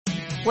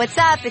What's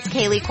up? It's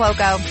Kaylee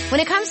Cuoco. When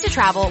it comes to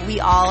travel, we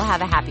all have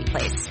a happy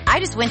place.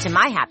 I just went to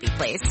my happy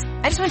place.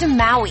 I just went to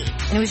Maui,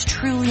 and it was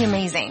truly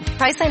amazing.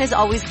 Priceline has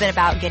always been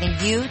about getting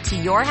you to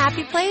your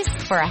happy place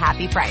for a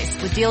happy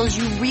price with deals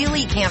you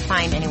really can't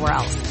find anywhere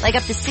else. Like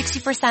up to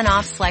 60%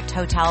 off select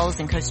hotels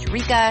in Costa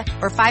Rica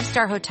or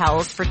 5-star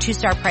hotels for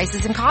 2-star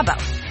prices in Cabo.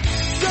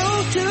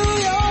 Go to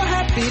your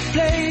happy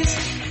place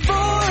for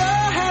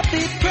a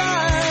happy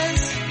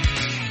price.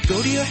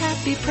 Go to your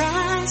happy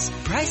price,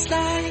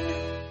 Priceline.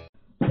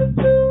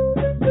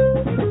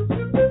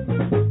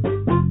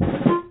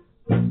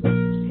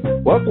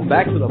 Welcome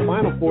back to the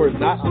Final Four is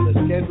not on the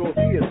schedule.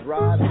 He is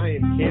Rod, I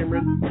am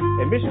Cameron,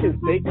 and Michigan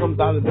State comes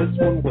out of this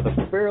one with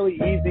a fairly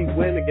easy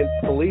win against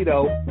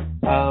Toledo.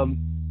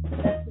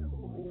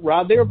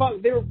 Rod, they were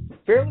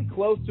fairly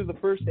close through the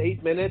first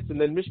 8 minutes,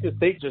 and then Michigan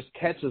State just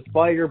catches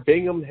fire.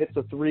 Bingham hits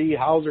a three,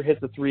 Hauser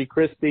hits a three,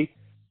 Christie,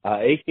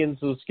 Akins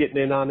was getting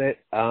in on it.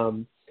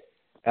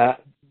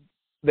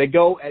 They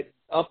go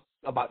up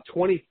about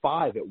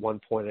 25 at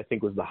one point, I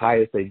think was the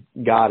highest they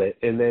got it,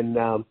 and then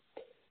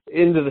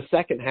into the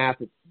second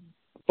half, it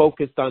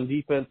focused on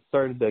defense,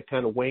 started to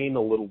kind of wane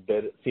a little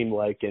bit, it seemed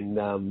like,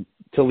 and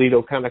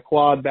Toledo kind of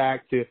clawed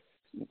back to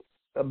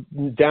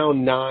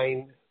down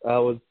 9,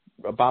 was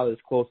about as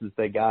close as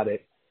they got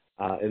it,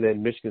 and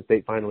then Michigan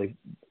State finally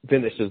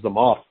finishes them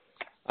off.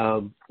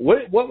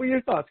 What were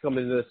your thoughts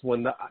coming into this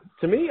one?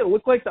 To me, it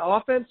looked like the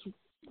offense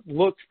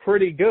looked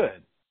pretty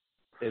good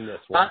in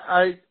this one.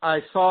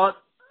 I thought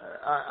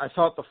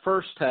the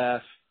first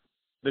half,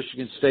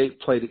 Michigan State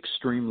played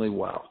extremely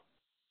well.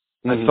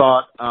 I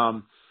thought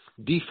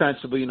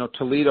defensively,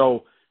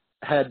 Toledo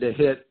had to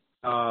hit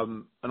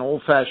an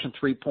old-fashioned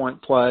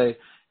three-point play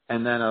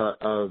and then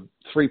a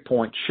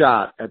three-point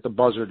shot at the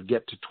buzzer to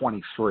get to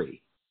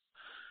 23.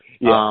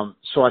 Yeah.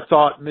 So I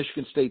thought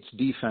Michigan State's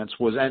defense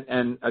was,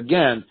 and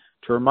again,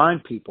 to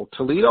remind people,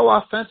 Toledo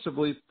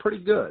offensively pretty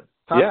good,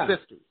 top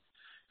 50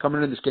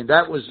 coming into this game.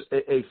 That was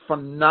a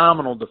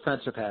phenomenal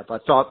defensive half. I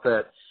thought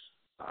that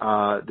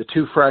the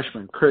two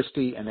freshmen,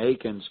 Christie and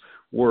Akins,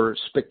 were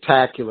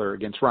spectacular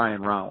against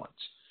Ryan Rollins,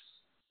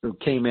 who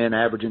came in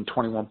averaging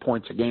 21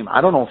 points a game.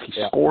 I don't know if he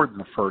scored in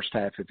the first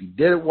half. If he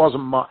did, it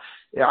wasn't much.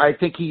 I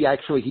think he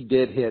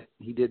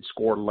did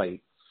score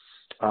late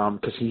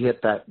because he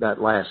hit that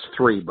last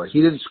three, but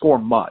he didn't score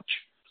much,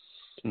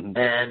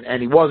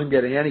 and he wasn't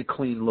getting any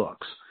clean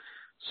looks.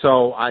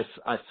 So I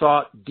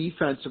thought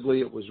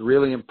defensively it was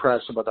really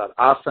impressive. I thought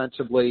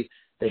offensively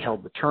they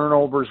held the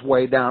turnovers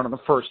way down in the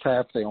first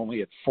half. They only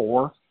had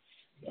 4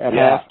 at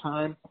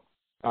halftime.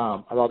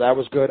 I thought that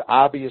was good.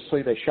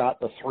 Obviously, they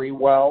shot the three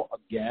well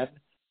again,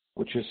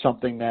 which is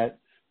something that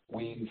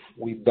we've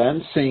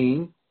been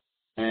seeing,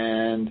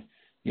 and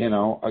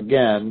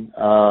again,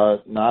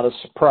 not a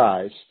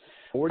surprise.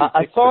 46%.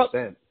 I thought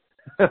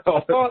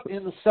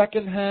in the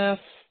second half,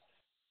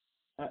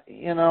 I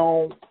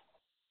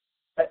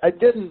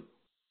didn't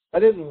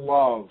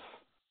love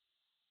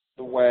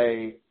the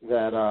way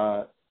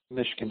that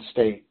Michigan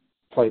State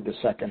played the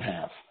second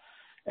half.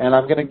 And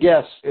I'm going to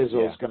guess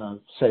Izzo's going to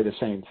say the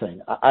same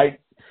thing. I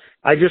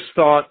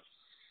thought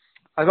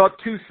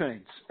two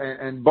things,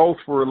 and both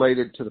were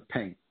related to the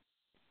paint.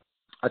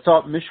 I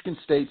thought Michigan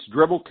State's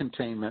dribble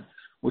containment,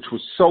 which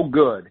was so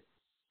good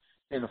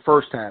in the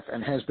first half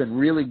and has been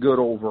really good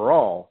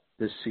overall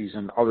this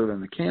season, other than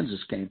the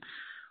Kansas game,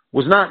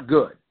 was not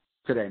good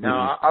today.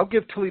 Now, I'll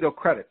give Toledo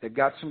credit. They've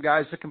got some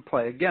guys that can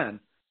play. Again,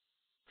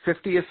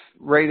 50th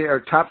rated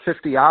or top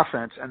 50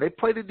 offense, and they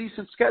played a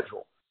decent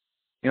schedule.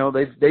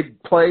 They've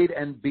played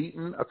and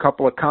beaten a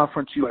couple of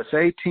Conference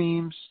USA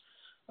teams.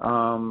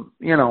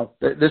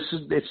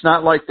 It's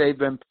not like they've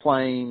been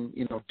playing,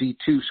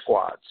 D2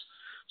 squads.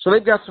 So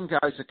they've got some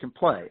guys that can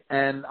play.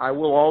 And I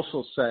will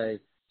also say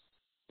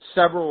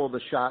several of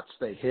the shots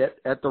they hit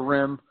at the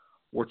rim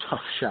were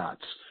tough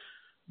shots.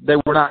 They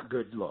were not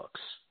good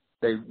looks.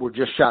 They were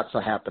just shots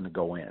that happened to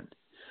go in.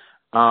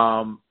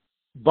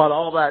 But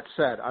all that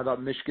said, I thought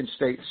Michigan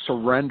State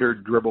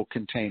surrendered dribble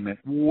containment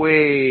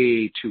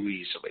way too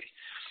easily.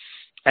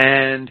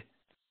 And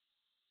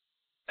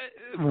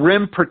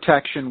rim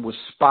protection was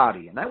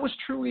spotty. And that was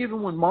true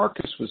even when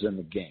Marcus was in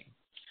the game.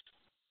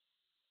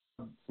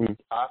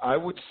 I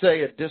would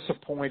say a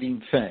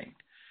disappointing thing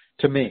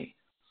to me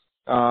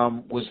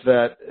was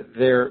that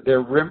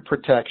their rim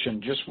protection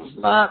just was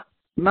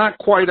not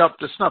quite up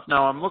to snuff.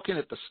 Now, I'm looking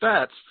at the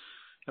stats,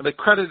 and they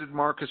credited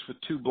Marcus with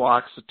 2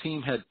 blocks. The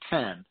team had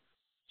 10.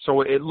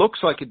 So it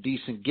looks like a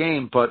decent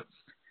game, but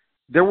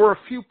there were a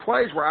few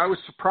plays where I was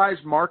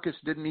surprised Marcus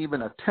didn't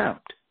even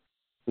attempt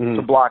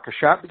to block a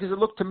shot, because it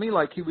looked to me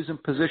like he was in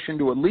position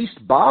to at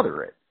least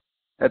bother it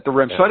at the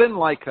rim. So I didn't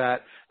like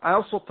that. I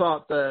also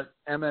thought that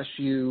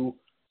MSU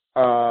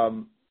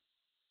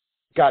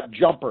got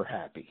jumper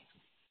happy.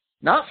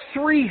 Not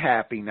three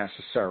happy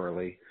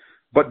necessarily,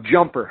 but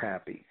jumper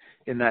happy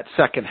in that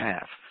second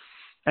half.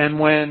 And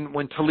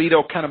when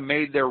Toledo kind of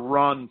made their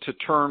run to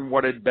turn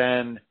what had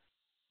been,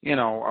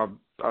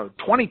 a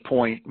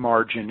 20-point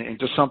margin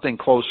into something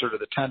closer to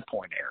the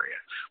 10-point area,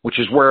 which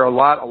is where a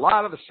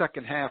lot of the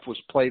second half was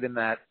played in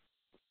that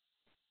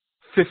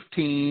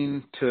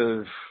 15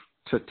 to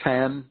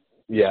 10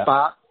 Yeah.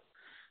 spot,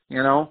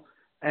 you know,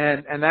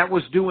 and that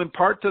was due in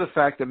part to the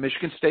fact that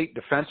Michigan State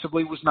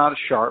defensively was not as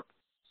sharp,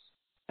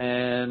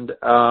 and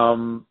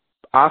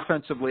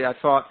offensively, I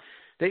thought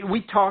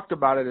we talked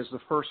about it as the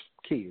first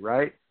key,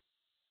 right?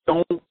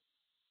 Don't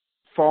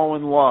fall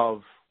in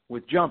love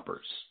with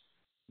jumpers.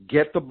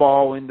 Get the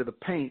ball into the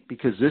paint,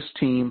 because this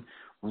team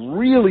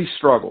really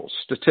struggles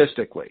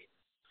statistically.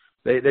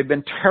 They've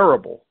been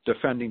terrible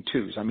defending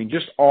twos. I mean,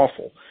 just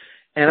awful.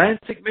 And I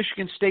didn't think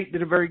Michigan State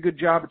did a very good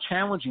job of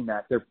challenging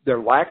that. Their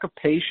lack of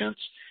patience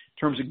in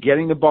terms of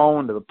getting the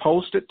ball into the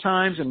post at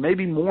times, and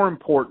maybe more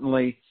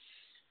importantly,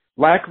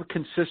 lack of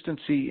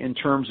consistency in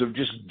terms of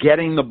just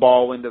getting the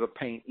ball into the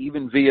paint,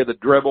 even via the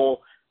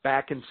dribble,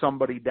 backing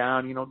somebody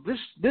down. You know,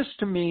 this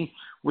to me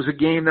was a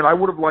game that I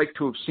would have liked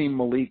to have seen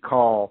Malik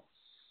Hall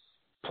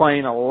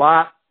playing a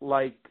lot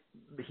like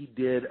he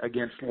did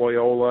against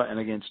Loyola and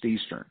against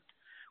Eastern,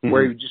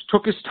 where he just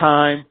took his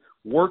time,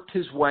 worked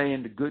his way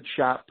into good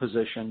shot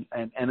position,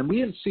 and we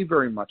didn't see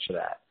very much of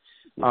that.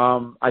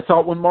 I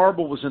thought when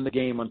Marble was in the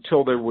game,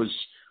 until there was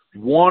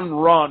one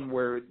run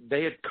where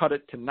they had cut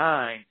it to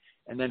 9,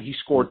 and then he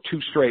scored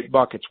 2 straight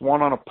buckets,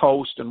 one on a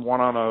post and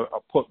one on a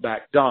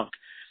putback dunk.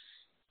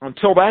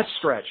 Until that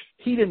stretch,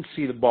 he didn't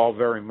see the ball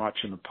very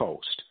much in the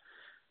post.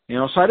 You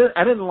know, so I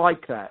didn't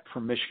like that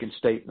from Michigan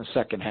State in the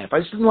second half. I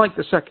just didn't like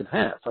the second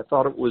half. I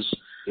thought it was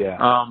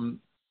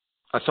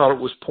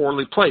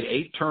poorly played.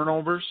 8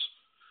 turnovers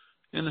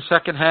in the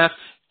second half.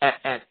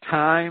 At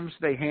times,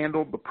 they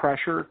handled the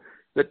pressure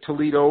that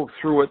Toledo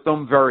threw at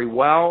them very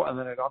well, and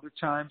then at other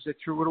times they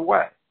threw it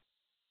away.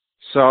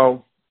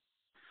 So,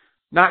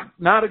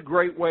 not a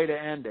great way to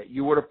end it.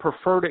 You would have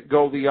preferred it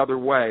go the other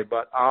way,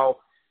 but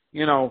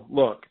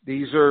look,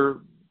 these are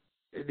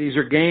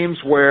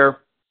games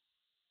where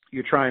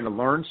you're trying to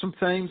learn some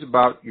things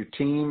about your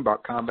team,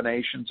 about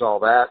combinations, all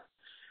that.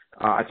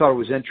 I thought it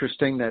was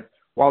interesting that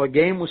while the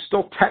game was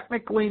still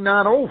technically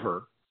not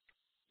over,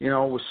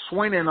 was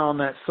swinging on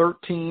that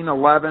 13,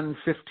 11,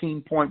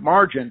 15-point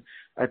margin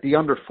at the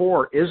under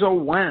 4,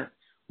 Izzo went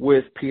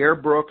with Pierre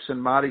Brooks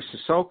and Madi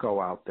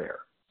Sissoko out there.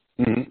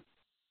 Mm-hmm.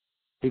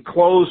 He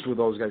closed with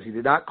those guys. He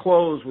did not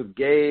close with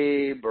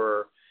Gabe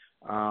or,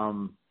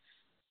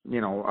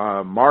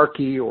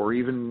 Markey or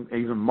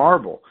even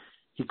Marble.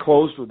 He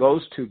closed with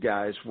those 2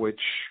 guys, which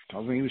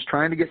tells me he was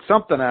trying to get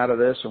something out of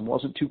this and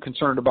wasn't too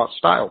concerned about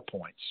style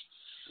points.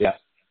 Yeah.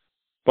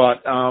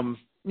 But,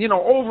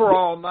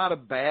 overall, not a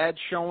bad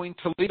showing.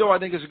 Toledo, I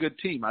think, is a good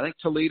team. I think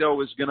Toledo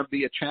is going to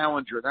be a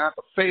challenger. They're not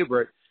the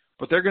favorite,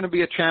 but they're going to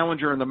be a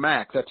challenger in the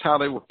MAC. That's how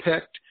they were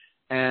picked,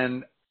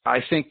 and I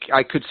think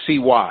I could see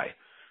why,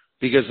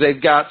 because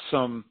they've got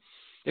some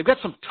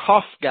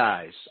tough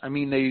guys. I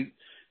mean,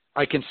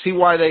 I can see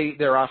why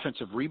their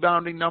offensive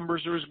rebounding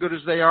numbers are as good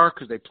as they are,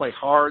 because they play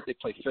hard, they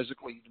play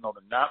physically, even though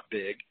they're not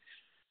big.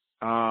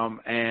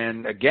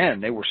 And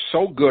again, they were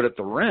so good at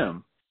the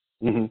rim.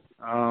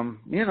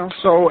 Mm-hmm.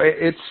 So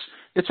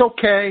it's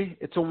okay.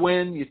 It's a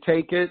win. You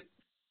take it.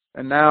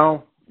 And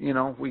now,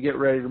 we get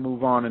ready to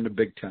move on into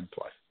Big Ten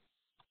play.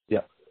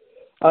 Yeah.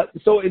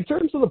 So in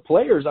terms of the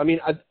players, I mean,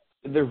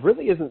 there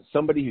really isn't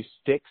somebody who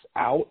sticks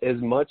out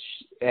as much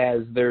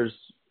as there's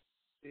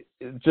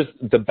just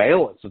the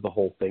balance of the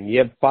whole thing. You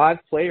have 5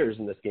 players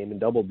in this game in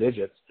double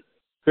digits.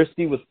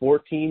 Christie with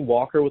 14,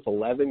 Walker with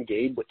 11,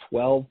 Gabe with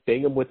 12,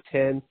 Bingham with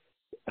 10,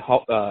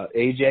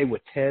 AJ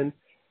with 10.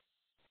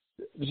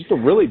 Just a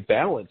really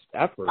balanced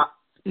effort.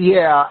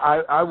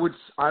 I would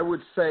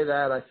say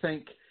that. I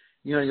think,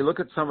 you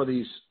look at some of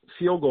these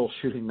field goal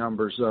shooting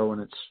numbers, though,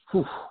 and it's,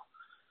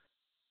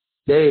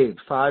 Dave,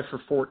 5 for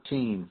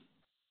 14.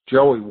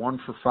 Joey, 1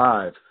 for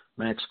 5.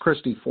 Max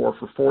Christie, 4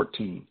 for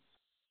 14.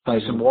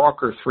 Tyson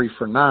Walker, 3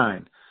 for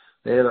 9.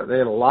 They had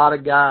a lot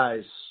of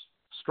guys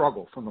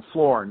struggle from the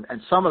floor,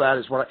 and some of that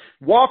is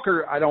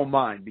Walker I don't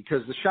mind,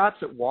 because the shots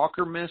that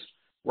Walker missed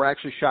were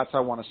actually shots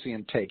I want to see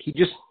him take. He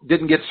just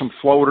didn't get some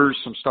floaters,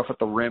 some stuff at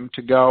the rim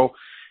to go.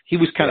 He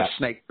was kind of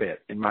snake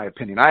bit, in my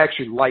opinion. I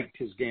actually liked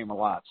his game a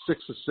lot.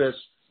 6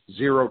 assists,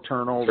 0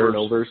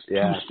 turnovers, 2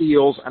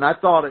 steals, and I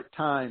thought at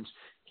times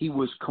he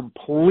was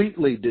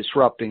completely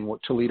disrupting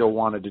what Toledo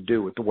wanted to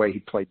do with the way he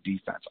played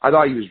defense. I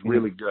thought he was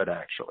really good,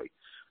 actually.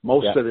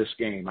 Most of this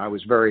game, I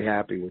was very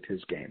happy with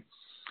his game.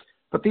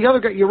 But the other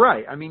guy, you're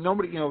right. I mean,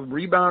 nobody,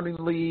 rebounding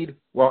lead.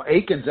 Well,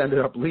 Akins ended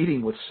up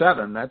leading with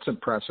 7. That's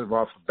impressive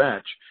off the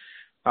bench.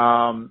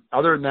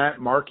 Other than that,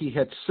 Markey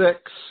had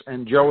 6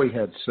 and Joey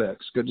had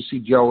 6. Good to see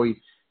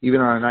Joey, even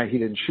on a night he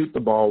didn't shoot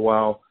the ball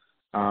well,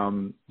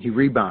 he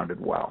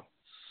rebounded well.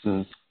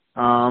 I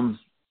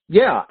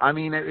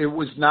mean, it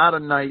was not a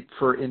night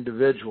for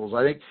individuals.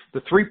 I think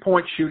the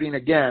 3-point shooting,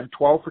 again,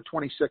 12 for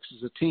 26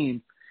 as a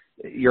team,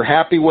 you're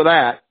happy with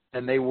that.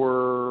 And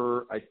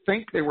I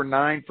think they were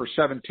 9 for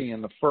 17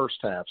 in the first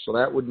half. So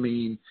that would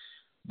mean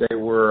they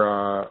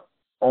were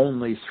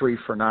only 3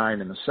 for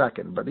 9 in the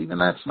second. But even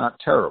that's not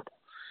terrible.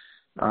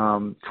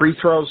 Free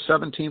throws,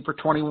 17 for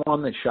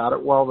 21. They shot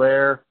it well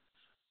there.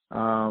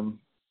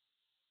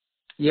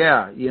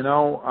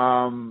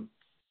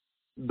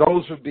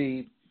 Those would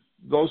be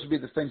those would be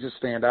the things that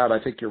stand out. I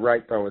think you're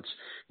right, though.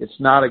 It's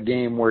not a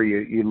game where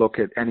you look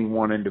at any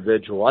one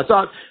individual. I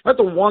thought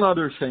the one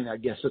other thing I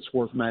guess that's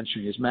worth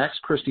mentioning is Max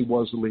Christie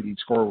was the leading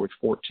scorer with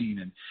 14,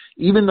 and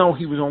even though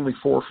he was only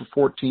 4 for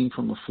 14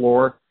 from the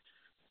floor,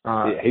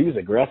 he was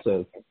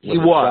aggressive. He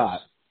was.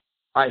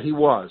 He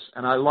was,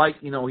 and I like,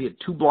 he had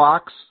 2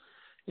 blocks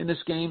in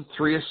this game,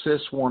 3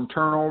 assists, 1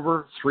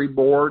 turnover, 3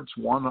 boards,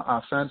 1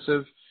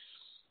 offensive.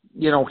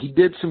 He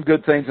did some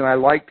good things, and I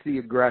liked the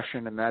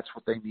aggression, and that's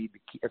what they need to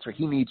keep. That's what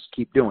he needs to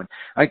keep doing.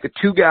 I think the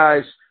 2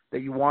 guys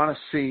that you want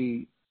to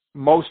see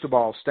most of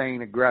all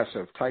staying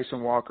aggressive,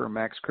 Tyson Walker and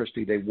Max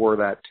Christie, they were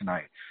that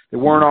tonight. They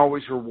weren't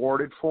always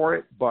rewarded for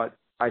it, but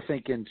I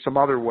think in some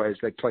other ways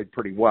they played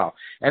pretty well.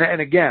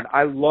 And again,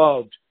 I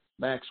loved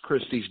Max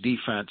Christie's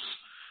defense,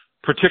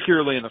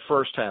 particularly in the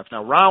first half.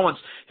 Now,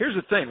 here's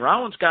the thing.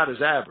 Rollins got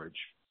his average,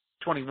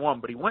 21,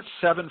 but he went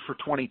 7 for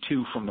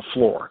 22 from the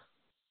floor.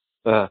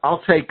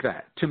 I'll take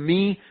that. To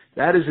me,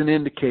 that is an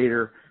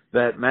indicator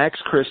that Max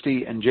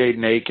Christie and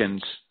Jaden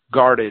Akins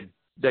guarded.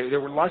 They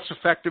were less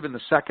effective in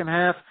the second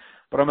half,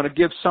 but I'm going to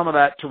give some of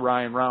that to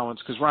Ryan Rollins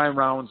because Ryan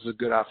Rollins is a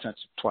good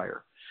offensive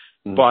player.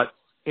 Mm-hmm. But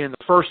in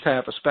the first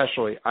half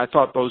especially, I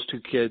thought those 2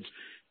 kids,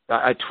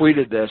 I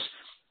tweeted this,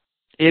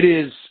 it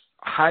is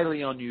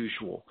highly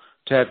unusual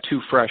to have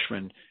 2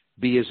 freshmen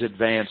be as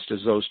advanced as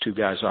those 2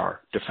 guys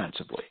are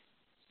defensively.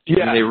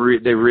 Yeah. I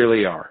mean, they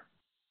really are.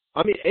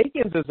 I mean,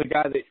 Akins is a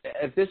guy that,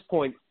 at this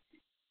point,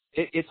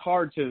 it's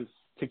hard to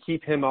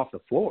keep him off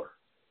the floor.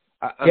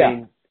 I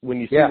mean,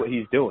 when you see what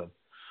he's doing.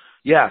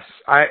 Yes,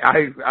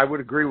 I would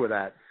agree with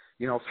that.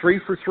 3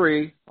 for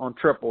 3 on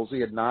triples.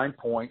 He had 9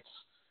 points,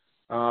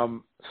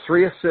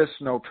 3 assists,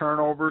 no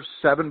turnovers,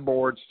 7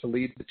 boards to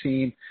lead the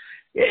team.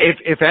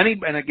 If any,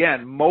 and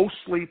again,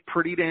 mostly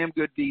pretty damn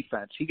good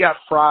defense. He got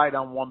fried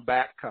on 1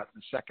 back cut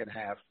in the second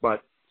half,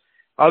 but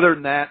other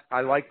than that,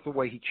 I like the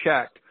way he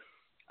checked.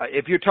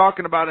 If you're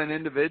talking about an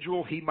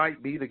individual, he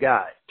might be the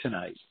guy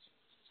tonight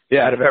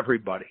out of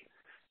everybody,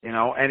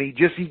 and he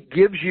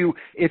gives you,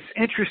 it's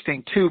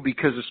interesting too,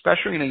 because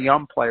especially in a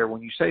young player,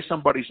 when you say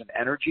somebody's an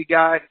energy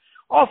guy,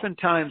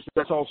 oftentimes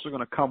that's also going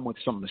to come with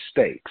some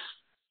mistakes.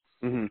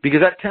 Mm-hmm. Because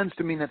that tends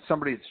to mean that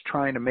somebody that's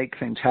trying to make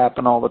things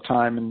happen all the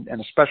time,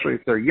 and especially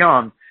if they're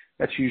young,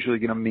 that's usually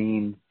going to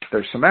mean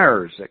there's some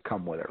errors that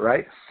come with it,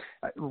 right?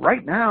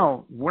 Right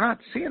now, we're not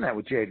seeing that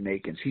with Jaden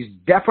Akins. He's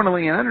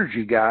definitely an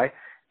energy guy,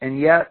 and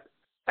yet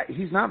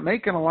he's not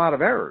making a lot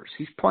of errors.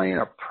 He's playing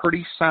a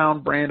pretty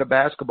sound brand of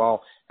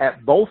basketball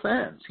at both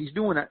ends. He's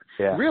doing it.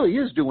 Yeah. Really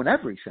is doing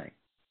everything.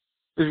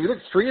 If you look,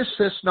 3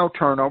 assists, no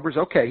turnovers.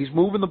 Okay, he's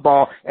moving the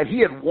ball, and he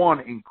had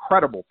 1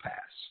 incredible pass.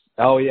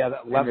 Oh, yeah,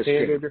 that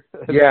left-handed.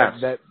 Yes.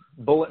 that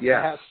bullet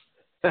pass.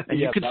 And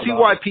you can see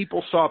why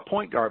people saw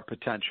point guard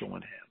potential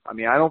in him. I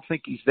mean, I don't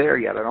think he's there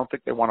yet. I don't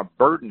think they want to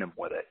burden him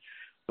with it.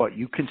 But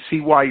you can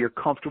see why you're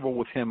comfortable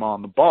with him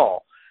on the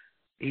ball.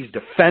 He's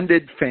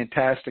defended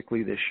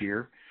fantastically this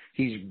year.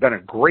 He's been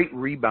a great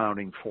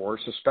rebounding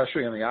force,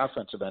 especially on the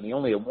offensive end. He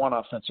only had 1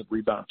 offensive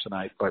rebound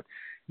tonight, but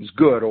he's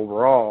good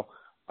overall.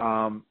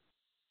 And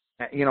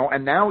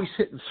now he's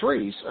hitting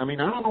threes. I mean,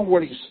 I don't know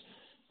what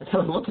I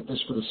kind of look at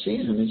this for the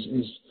season.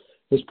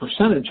 His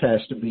percentage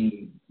has to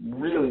be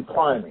really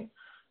climbing.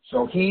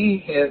 So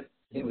he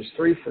was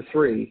 3 for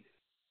 3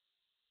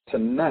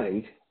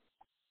 tonight,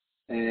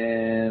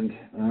 and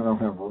I don't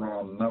have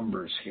round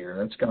numbers here.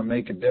 That's going to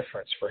make a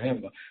difference for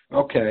him.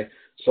 Okay,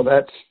 so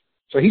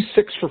he's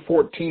 6 for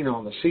 14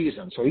 on the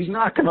season. So he's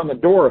knocking on the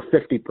door of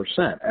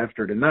 50%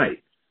 after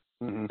tonight.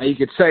 Mm-hmm. Now you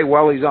could say,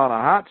 well, he's on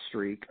a hot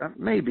streak.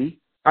 Maybe.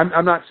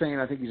 I'm not saying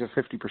I think he's a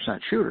 50%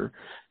 shooter,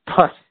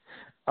 but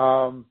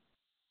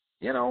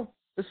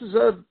this is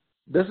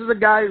a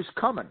guy who's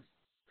coming.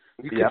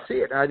 You can see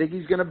it. And I think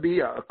he's going to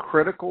be a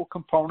critical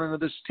component of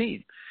this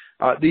team.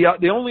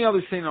 The only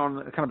other thing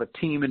on kind of a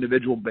team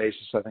individual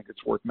basis I think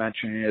it's worth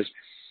mentioning is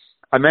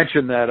I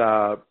mentioned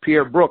that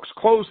Pierre Brooks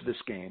closed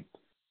this game.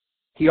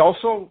 He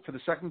also, for the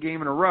second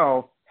game in a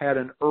row, had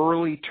an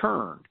early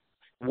turn.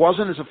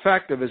 Wasn't as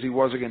effective as he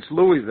was against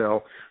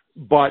Louisville,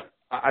 but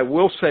I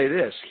will say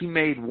this. He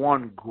made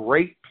 1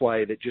 great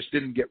play that just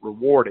didn't get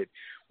rewarded,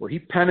 where he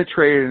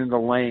penetrated in the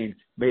lane,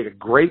 made a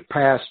great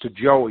pass to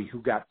Joey,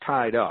 who got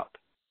tied up.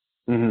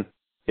 Mm-hmm.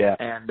 Yeah.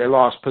 And they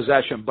lost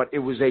possession, but it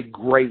was a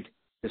great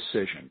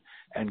decision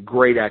and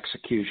great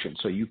execution.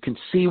 So you can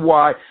see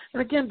why.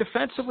 And again,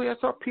 defensively, I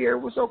thought Pierre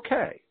was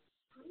okay.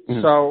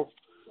 Mm-hmm. So,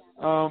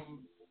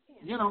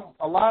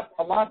 a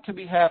lot to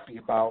be happy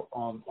about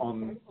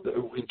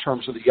in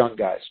terms of the young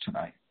guys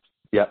tonight.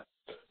 Yep.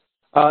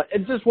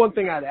 And just one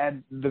thing I'd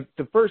add,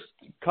 the first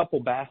couple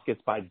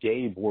baskets by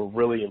Gabe were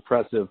really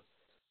impressive.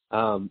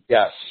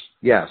 Yes.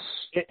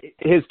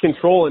 His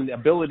control and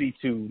ability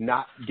to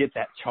not get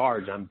that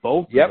charge on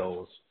both of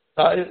those.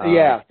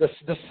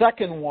 The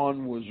second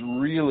one was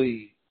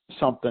really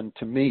something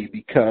to me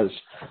because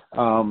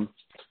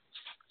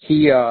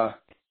he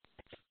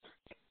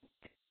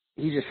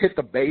just hit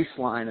the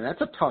baseline, and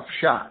that's a tough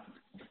shot.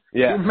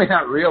 Yeah. You may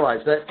not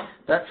realize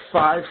that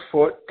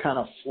 5-foot kind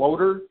of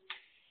floater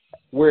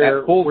where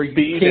at full where you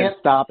speed can't and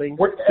stopping,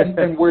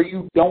 and where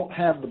you don't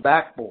have the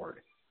backboard.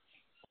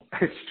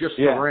 It's just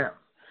the rim.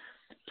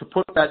 To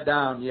put that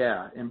down,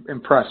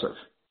 impressive.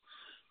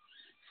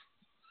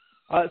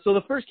 So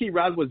the first key,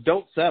 Rod, was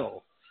don't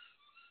settle.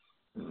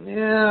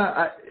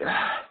 Yeah,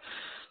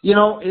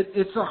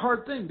 it's a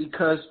hard thing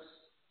because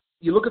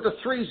you look at the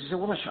threes, you say,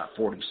 well, I shot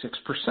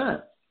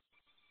 46%.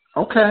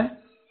 Okay,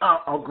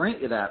 I'll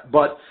grant you that.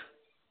 But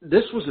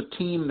this was a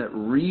team that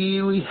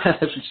really,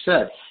 as you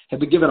said, had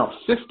been given a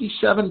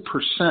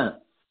 57%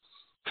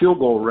 field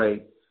goal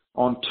rate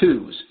on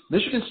twos.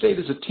 Michigan State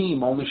as a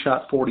team only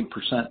shot 40%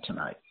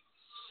 tonight.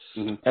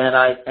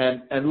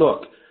 Mm-hmm. And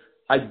look,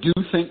 I do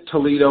think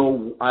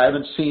Toledo, I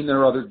haven't seen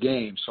their other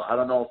games, so I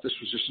don't know if this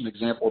was just an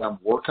example of them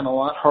working a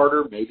lot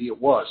harder. Maybe it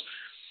was.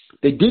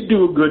 They did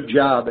do a good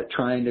job at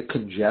trying to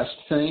congest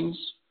things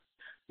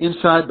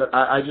inside, but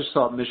I just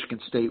thought Michigan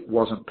State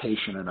wasn't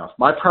patient enough.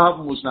 My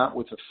problem was not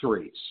with the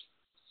threes.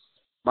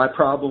 My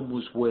problem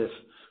was with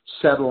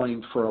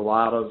settling for a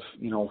lot of,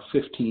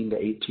 15 to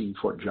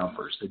 18-foot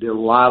jumpers. They did a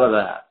lot of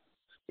that,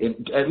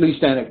 at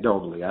least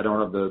anecdotally. I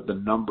don't have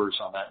the numbers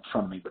on that in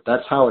front of me, but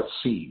that's how it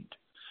seemed.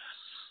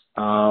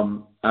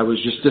 I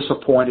was just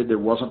disappointed there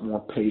wasn't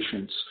more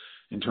patience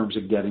in terms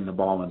of getting the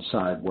ball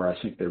inside, where I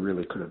think they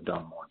really could have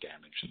done more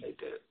damage than they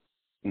did.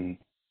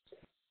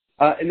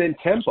 Mm-hmm. And then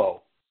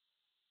tempo.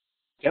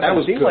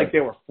 That seemed good. like they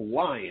were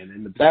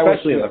flying,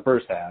 especially in the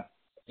first half.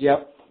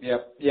 Yep.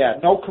 Yeah,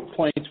 no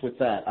complaints with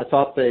that. I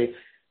thought they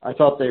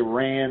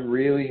ran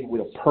really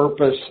with a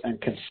purpose and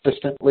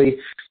consistently,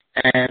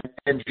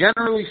 and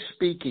generally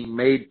speaking,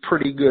 made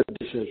pretty good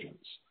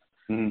decisions.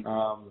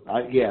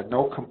 Mm-hmm.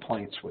 No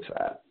complaints with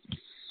that.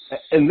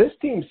 And this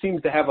team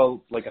seems to have a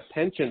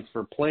penchant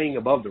for playing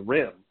above the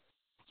rim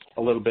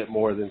a little bit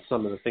more than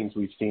some of the things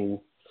we've seen.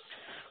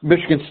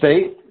 Michigan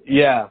State?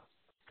 Yeah.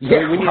 Yeah.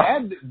 I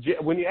mean,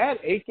 when you add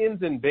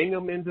Akins and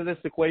Bingham into this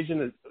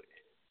equation,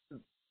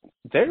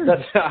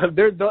 that's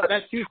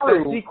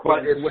true,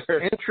 but it's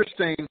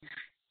interesting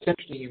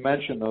you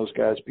mentioned those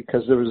guys,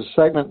 because there was a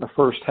segment in the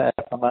first half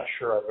I'm not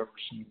sure I've ever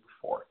seen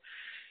before.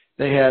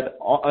 They had,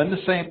 on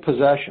the same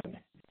possession,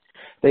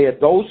 they had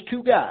those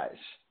two guys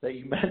that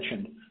you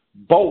mentioned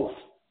both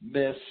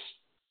miss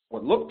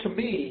what looked to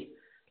me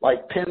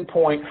like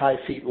pinpoint high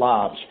feet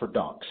lobs for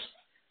dunks.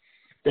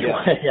 They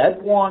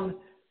had one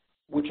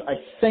which I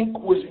think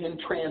was in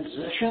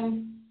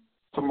transition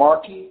to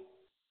Markey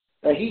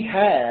that he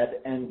had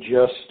and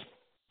just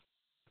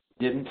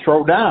didn't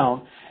throw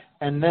down.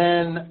 And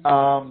then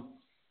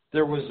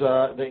there was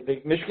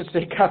Michigan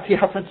State got the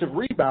offensive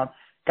rebound,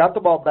 got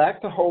the ball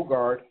back to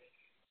Hogard,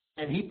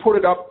 and he put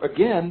it up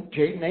again.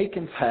 Jaden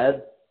Akins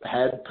had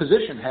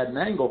position, had an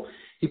angle.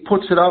 He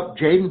puts it up.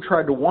 Jaden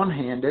tried to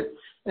one-hand it,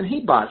 and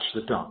he botched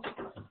the dunk.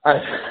 I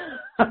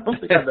don't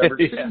think I've ever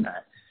seen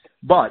that.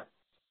 But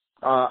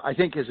I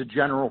think as a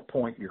general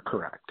point, you're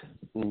correct.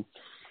 Mm-hmm.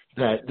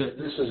 That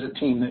this is a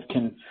team that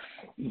can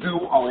do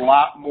a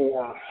lot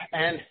more.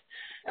 And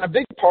a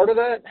big part of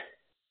that,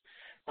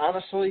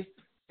 honestly,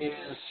 is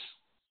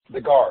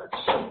the guards.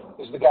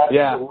 Is the guys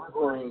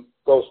delivering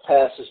those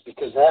passes,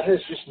 because that has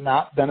just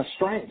not been a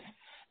strength.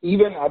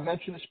 Even, I've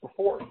mentioned this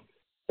before,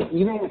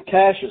 even with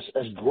Cassius,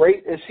 as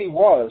great as he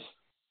was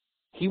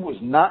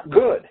not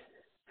good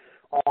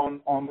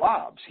on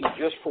lobs. He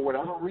just, for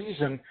whatever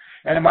reason,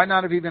 and it might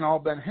not have even all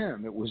been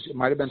him. It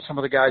might have been some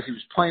of the guys he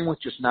was playing with,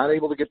 just not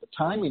able to get the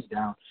timing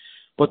down.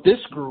 But this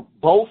group,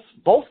 both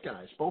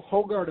guys, both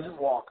Hogard and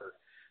Walker,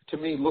 to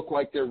me, look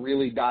like they're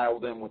really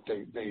dialed in with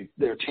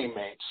their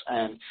teammates,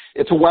 and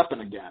it's a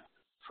weapon again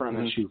for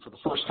MSU for the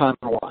first time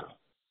in a while.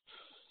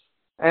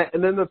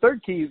 And then the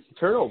third key is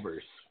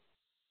turnovers.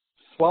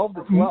 12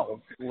 to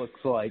 12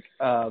 looks like.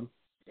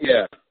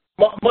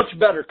 Much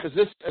better, because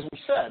this, as we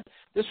said,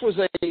 this was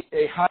a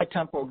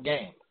high-tempo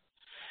game.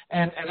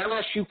 And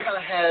MSU kind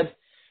of had,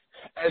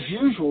 as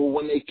usual,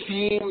 when they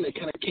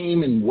kind of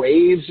came in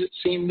waves, it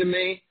seemed to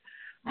me.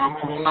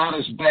 Well, not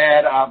as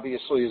bad,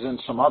 obviously, as in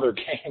some other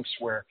games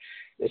where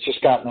it's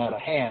just gotten out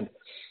of hand.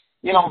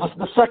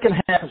 The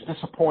second half is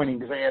disappointing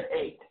because they had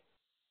 8.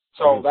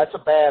 So that's a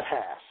bad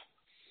half.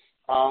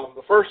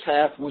 The first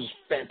half was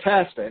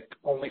fantastic,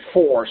 only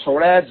 4. So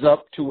it adds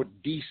up to a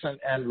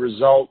decent end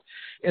result.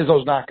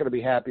 Izzo's not going to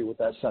be happy with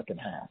that second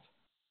half.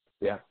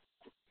 Yeah.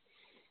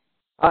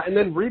 And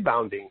then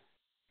rebounding.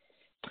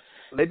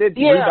 They did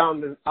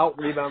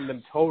out-rebound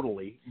them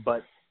totally,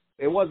 but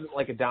it wasn't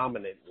like a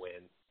dominant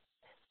win.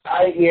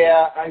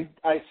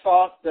 I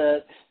thought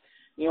that,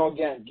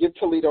 again, give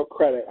Toledo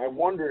credit. I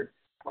wondered,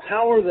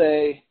 how are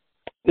they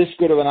this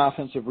good of an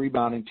offensive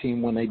rebounding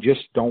team when they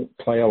just don't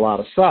play a lot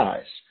of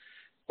size?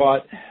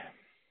 But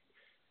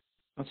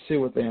let's see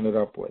what they ended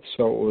up with.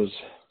 So it was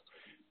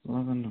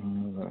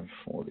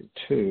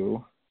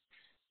 1142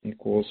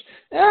 equals,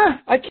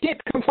 I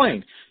can't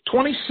complain.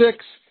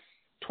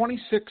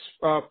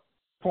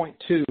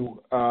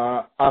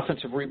 26.2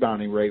 offensive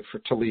rebounding rate for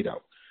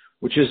Toledo,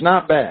 which is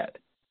not bad.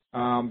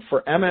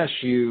 For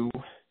MSU,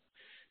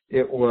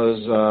 it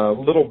was a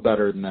little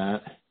better than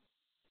that.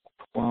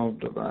 12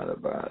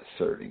 divided by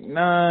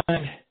 39.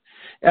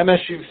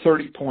 MSU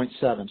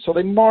 30.7. So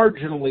they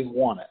marginally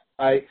won it.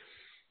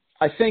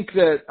 I think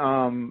that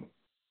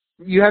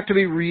you have to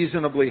be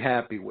reasonably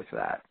happy with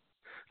that,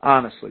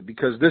 honestly,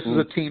 because this is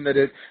a team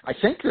that I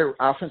think their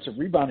offensive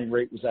rebounding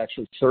rate was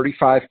actually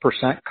 35%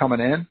 coming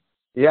in.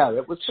 Yeah,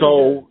 that was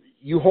so.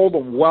 You hold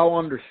them well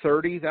under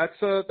 30.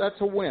 That's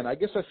a win. I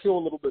guess I feel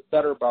a little bit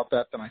better about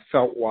that than I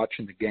felt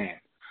watching the game.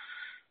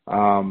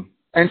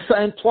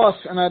 And plus,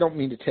 and I don't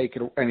mean to take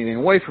anything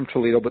away from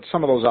Toledo, but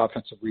some of those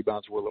offensive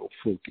rebounds were a little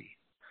fluky.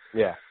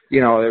 Yeah. They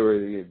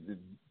were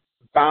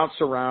bounce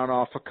around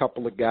off a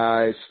couple of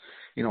guys.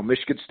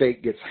 Michigan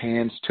State gets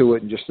hands to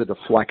it and just the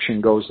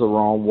deflection goes the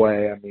wrong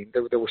way. I mean,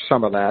 there was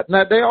some of that.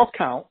 And they all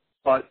count,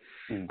 but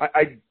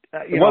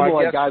it wasn't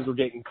like guys were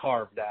getting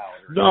carved out.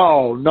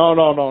 No.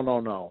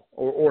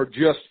 Or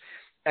just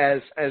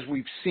as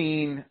we've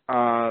seen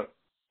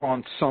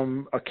on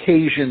some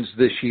occasions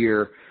this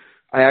year,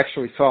 I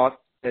actually thought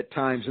at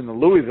times in the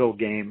Louisville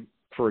game,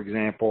 for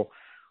example,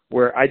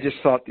 where I just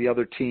thought the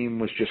other team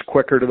was just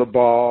quicker to the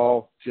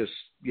ball, just,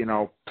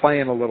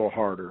 playing a little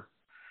harder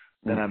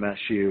than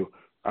MSU.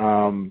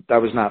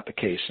 That was not the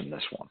case in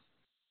this one.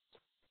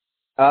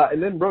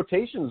 And then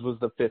rotations was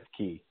the fifth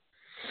key.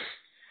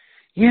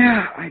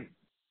 Yeah,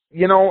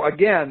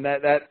 again,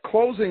 that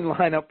closing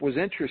lineup was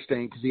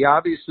interesting because he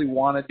obviously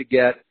wanted to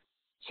get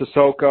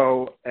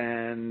Sissoko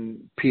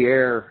and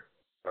Pierre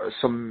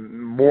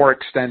some more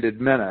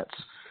extended minutes.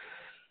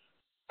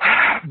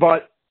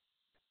 But,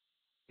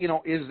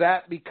 is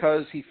that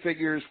because he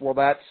figures, well,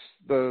 that's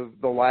the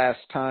last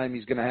time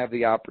he's going to have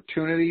the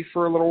opportunity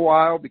for a little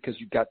while because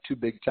you've got 2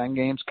 Big Ten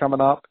games coming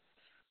up?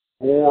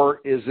 Or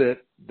is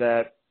it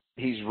that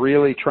he's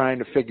really trying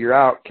to figure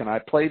out, can I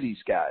play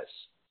these guys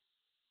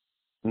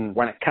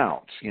when it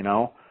counts,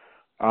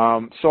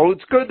 So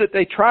it's good that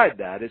they tried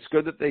that. It's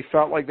good that they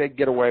felt like they'd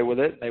get away with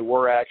it, and they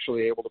were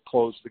actually able to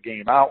close the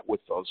game out with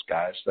those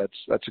guys.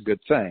 That's a good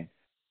thing,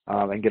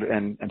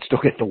 and still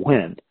get the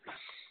win.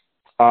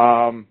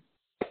 I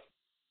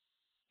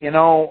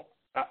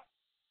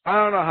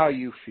don't know how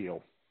you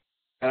feel,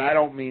 and I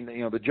don't mean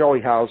the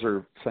Joey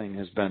Hauser thing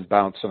has been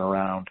bouncing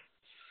around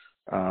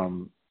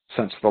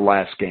since the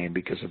last game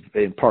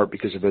in part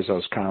because of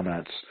Izzo's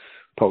comments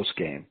post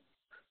game.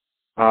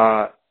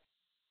 And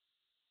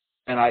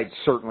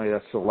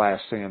that's the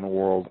last thing in the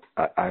world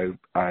I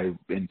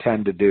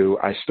intend to do.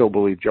 I still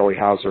believe Joey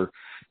Hauser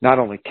not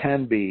only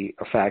can be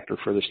a factor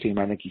for this team,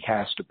 I think he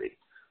has to be.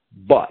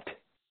 But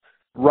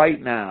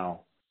right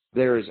now,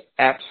 there is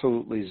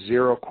absolutely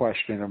zero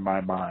question in my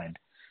mind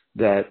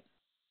that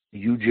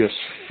you just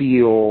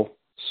feel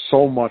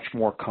so much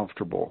more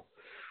comfortable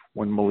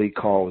when Malik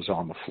Hall is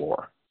on the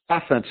floor.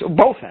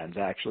 Both ends,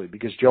 actually,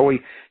 because Joey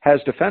has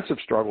defensive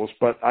struggles,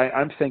 but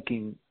I'm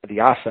thinking the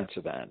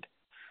offensive end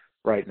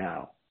right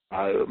now.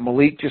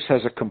 Malik just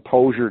has a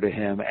composure to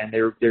him, and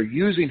they're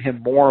using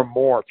him more and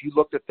more. If you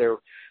looked at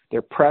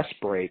their press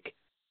break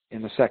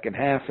in the second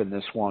half in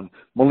this one,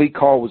 Malik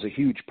Hall was a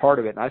huge part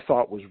of it, and I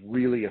thought was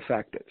really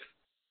effective.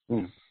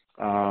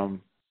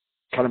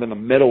 Kind of in the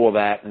middle of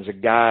that, and as a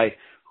guy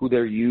who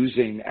they're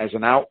using as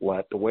an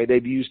outlet, the way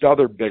they've used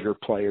other bigger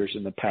players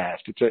in the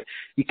past.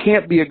 You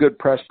can't be a good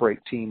press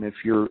break team if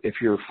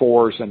your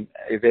fours and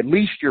if at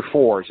least your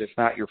fours, if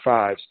not your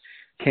fives,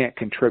 can't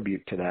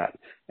contribute to that.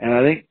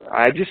 And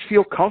I just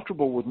feel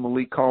comfortable with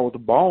Malik Hall with the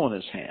ball in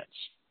his hands.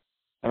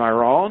 Am I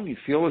wrong? You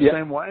feel the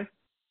same way?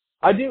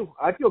 I do.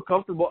 I feel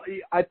comfortable.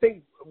 I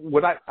think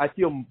what I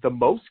feel the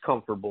most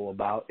comfortable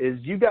about is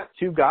you got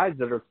 2 guys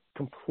that are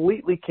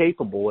completely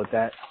capable at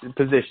that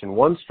position.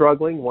 One's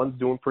struggling, one's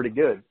doing pretty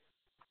good.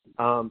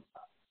 I'm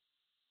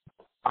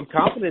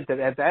confident that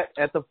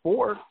at the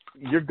 4,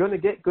 you're going to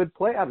get good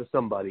play out of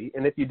somebody,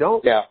 and if you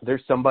don't,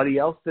 there's somebody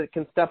else that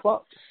can step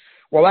up.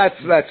 Well, that's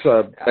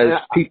as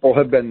people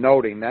have been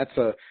noting, that's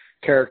a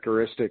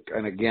characteristic,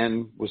 and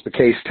again was the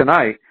case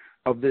tonight,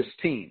 of this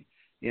team.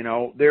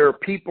 There are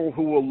people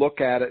who will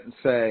look at it and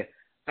say,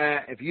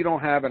 if you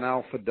don't have an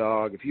alpha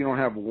dog, if you don't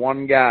have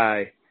one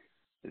guy,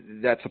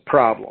 that's a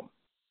problem.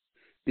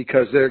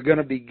 Because there are going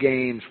to be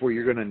games where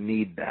you're going to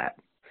need that.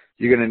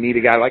 You're going to need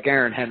a guy like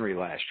Aaron Henry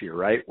last year,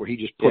 right, where he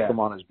just put them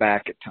on his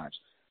back at times.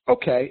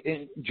 Okay,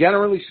 and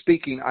generally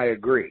speaking, I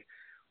agree.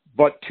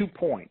 But 2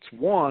 points.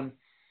 One,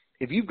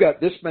 if you've got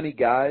this many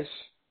guys,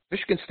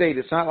 Michigan State,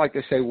 it's not like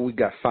they say, well, we've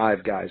got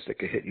 5 guys that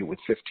could hit you with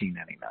 15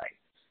 any night.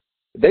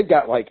 They've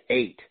got like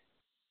 8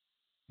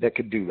 that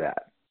could do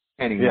that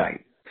any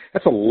night.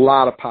 That's a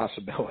lot of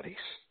possibilities,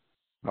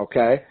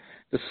 okay?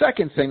 The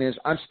second thing is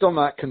I'm still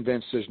not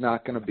convinced there's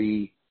not going to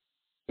be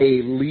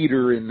a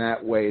leader in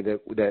that way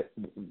that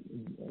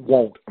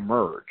won't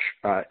emerge.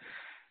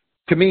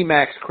 To me,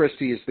 Max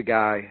Christie is the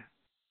guy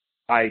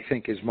I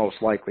think is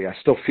most likely. I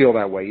still feel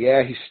that way.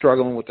 Yeah, he's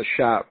struggling with the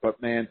shot,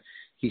 but, man,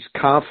 he's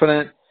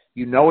confident.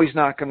 He's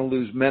not going to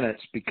lose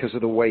minutes because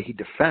of the way he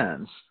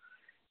defends.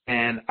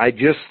 And I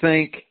just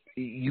think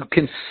you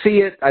can see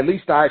it, at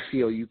least I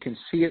feel, you can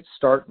see it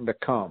starting to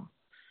come.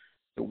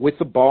 With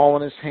the ball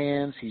in his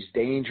hands, he's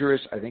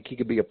dangerous. I think he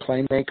could be a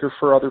playmaker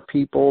for other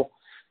people.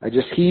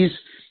 He's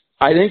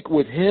I think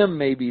with him,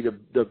 maybe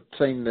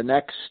the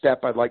next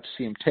step I'd like to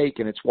see him take,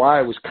 and it's why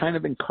I was kind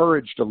of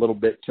encouraged a little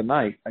bit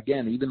tonight,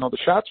 again, even though the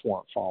shots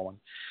weren't falling,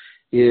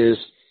 is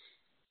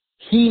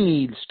he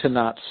needs to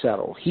not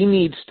settle. He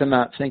needs to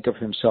not think of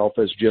himself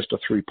as just a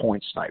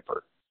three-point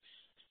sniper.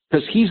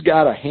 Because he's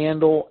got a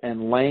handle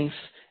and length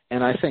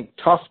and I think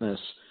toughness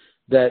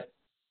that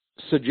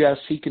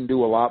suggests he can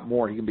do a lot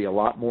more. He can be a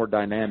lot more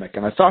dynamic.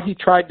 And I thought he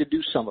tried to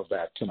do some of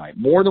that tonight,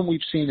 more than we've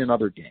seen in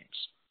other games.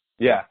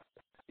 Yeah.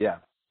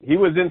 He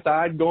was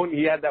inside going.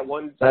 He had that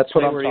one That's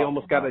what I'm where he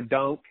almost got a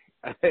dunk.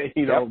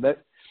 That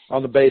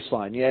on the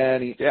baseline. Yeah,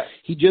 and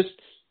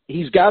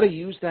he's got to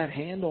use that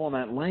handle and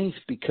that length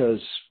because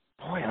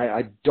boy,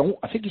 I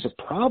think he's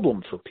a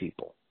problem for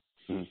people.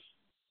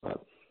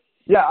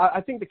 Yeah, I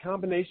think the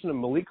combination of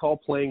Malik Hall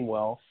playing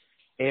well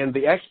and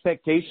the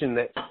expectation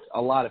that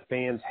a lot of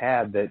fans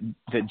had that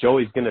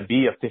Joey's going to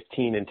be a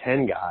 15 and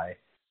 10 guy,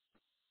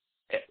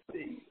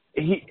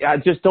 I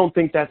just don't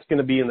think that's going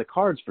to be in the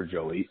cards for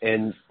Joey.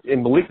 And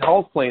Malik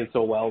Hall's playing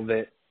so well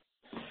that,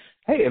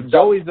 hey, if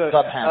Joey's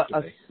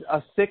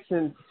a 6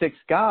 and 6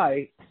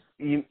 guy,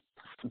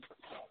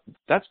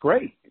 that's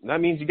great.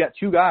 That means you got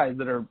two guys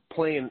that are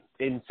playing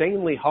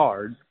insanely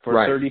hard for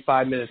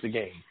 35 minutes a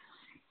game.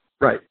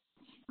 Right.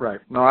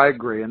 No, I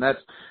agree. And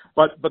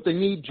but they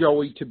need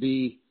Joey to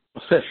be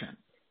efficient.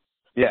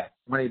 Yeah.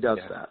 When he does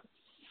that.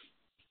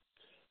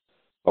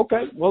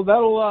 Okay. Well,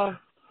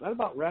 that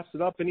about wraps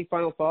it up. Any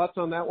final thoughts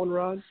on that one,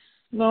 Rod?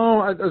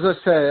 No, as I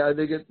say, I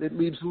think it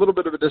leaves a little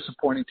bit of a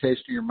disappointing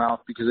taste in your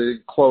mouth because it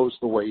didn't close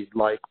the way you'd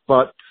like.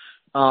 But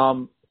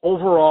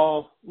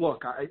overall,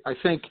 look, I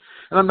think,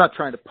 and I'm not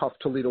trying to puff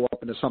Toledo up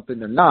into something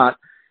they're not,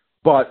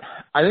 but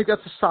I think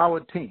that's a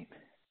solid team.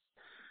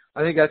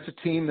 I think that's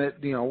a team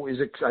that,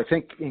 I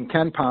think in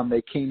KenPom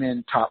they came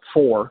in top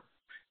 4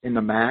 in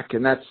the MAC,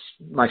 and that's,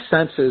 my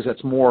sense is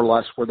that's more or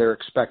less where they're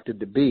expected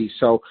to be.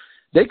 So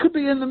they could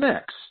be in the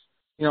mix,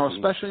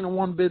 especially in a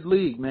one-bid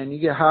league, man.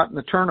 You get hot in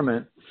the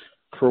tournament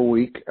for a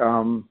week,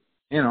 you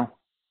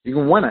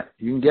can win it.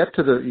 You can get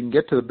to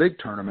the big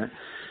tournament.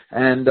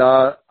 And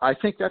I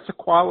think that's a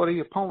quality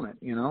opponent,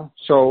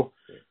 So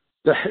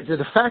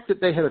the fact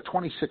that they had a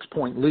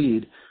 26-point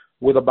lead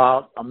with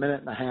about a minute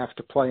and a half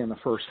to play in the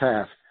first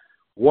half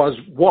was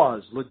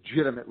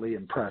legitimately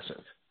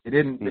impressive.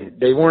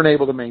 They weren't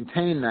able to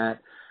maintain that,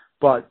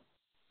 but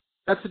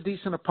that's a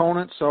decent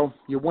opponent. So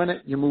you win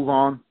it, you move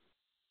on,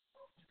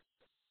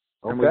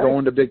 and we go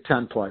into Big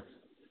Ten play.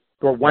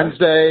 Or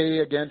Wednesday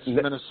against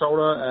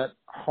Minnesota at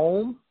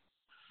home.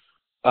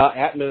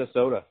 At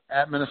Minnesota.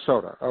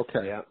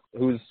 Okay. Yeah.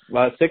 Who's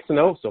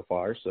 6-0 so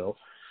far? So.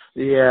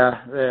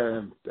 Yeah,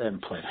 they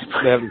haven't played.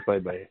 They haven't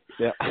played by.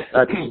 Yeah.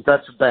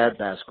 That's a bad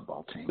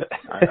basketball team.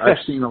 I've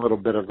seen a little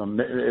bit of them.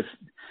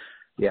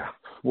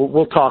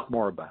 We'll talk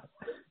more about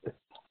it.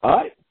 All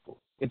right.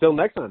 Until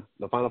next time,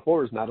 the Final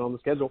Four is not on the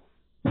schedule.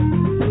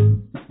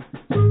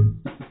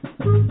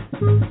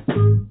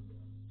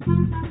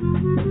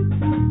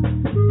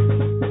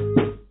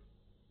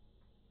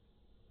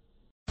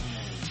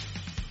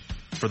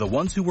 For the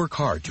ones who work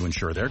hard to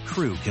ensure their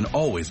crew can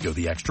always go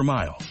the extra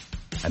mile,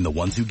 and the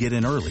ones who get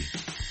in early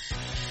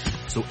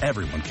so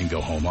everyone can go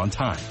home on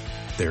time,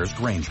 there's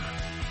Grainger,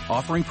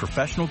 offering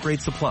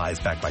professional-grade supplies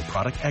backed by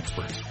product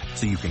experts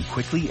so you can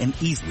quickly and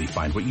easily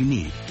find what you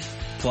need.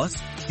 Plus,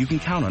 you can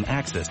count on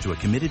access to a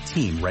committed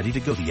team ready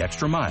to go the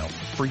extra mile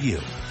for you.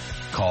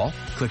 Call,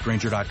 click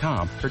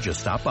Grainger.com, or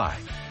just stop by.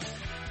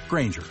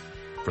 Grainger,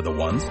 for the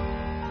ones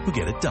who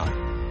get it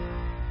done.